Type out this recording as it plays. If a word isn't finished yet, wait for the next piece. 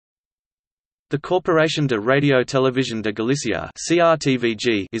The Corporación de Radio Televisión de Galicia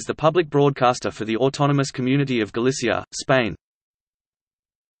 (CRTVG) is the public broadcaster for the Autonomous Community of Galicia, Spain.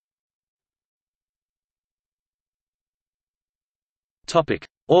 Topic: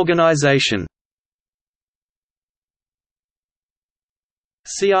 Organization.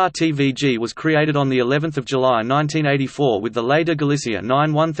 CRTVG was created on the 11th of July 1984 with the Ley de Galicia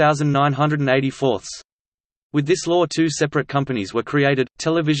 9/1984. With this law, two separate companies were created,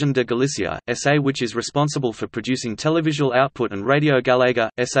 Televisión de Galicia, S.A. which is responsible for producing televisual output, and Radio Galega,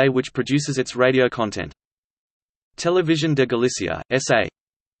 S.A. which produces its radio content. Televisión de Galicia, S.A.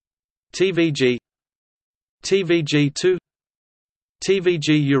 TVG TVG2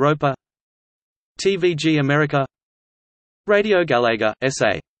 TVG Europa TVG America Radio Galega,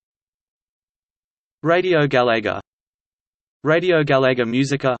 S.A. Radio Galega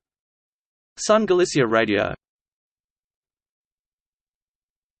Musica Sun Galicia Radio.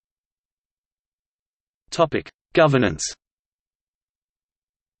 Governance.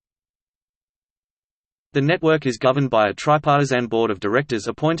 The network is governed by a tripartisan board of directors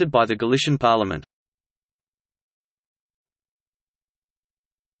appointed by the Galician Parliament.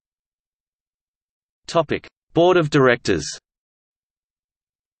 Board of Directors.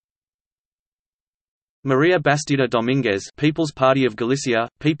 Maria Bastida Dominguez, People's Party of Galicia,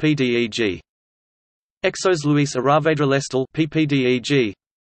 PPDEG. Exos Luis Aravedra Lestal, PPDEG.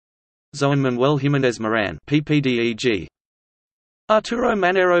 Zoan Manuel Jiménez Moran, PPDEG. Arturo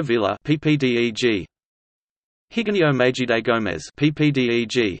Manero Villa, PPDEG. Higinio Magide Gomez,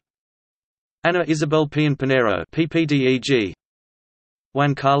 PPDEG. Ana Isabel Pian Pinero, PPDEG.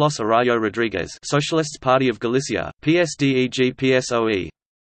 Juan Carlos Arroyo Rodriguez, Socialists Party of Galicia, PSDEG PSOE.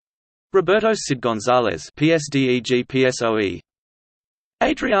 Roberto Cid González, PSDEG PSOE.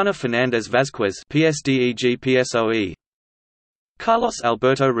 Adriana Fernández Vázquez, PSDEG PSOE. Carlos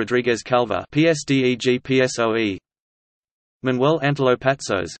Alberto Rodriguez Calva, PSDEG PSOE. Manuel Antelo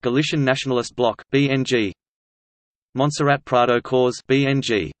Patzos, Galician Nationalist Bloc, BNG. Montserrat Prado Cors,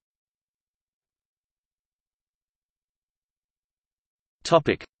 BNG.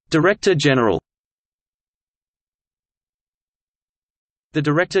 Topic: Director General. The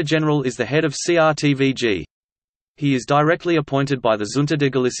Director General is the head of CRTVG. He is directly appointed by the Junta de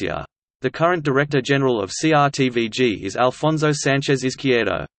Galicia. The current Director General of CRTVG is Alfonso Sánchez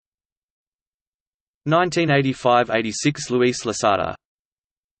Izquierdo. 1985–86 Luis Losada.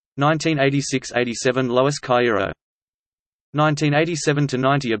 1986–87 Lois Cairo.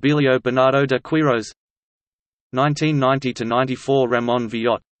 1987–90 Abilio Bernardo de Quiros. 1990–94 Ramon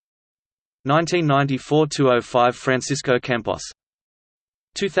Villot. 1994–205 Francisco Campos.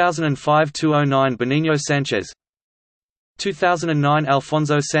 2005–209 Benigno Sanchez. 2009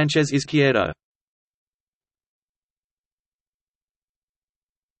 Alfonso Sánchez Izquierdo.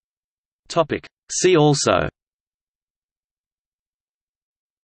 See also: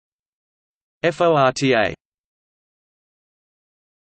 FORTA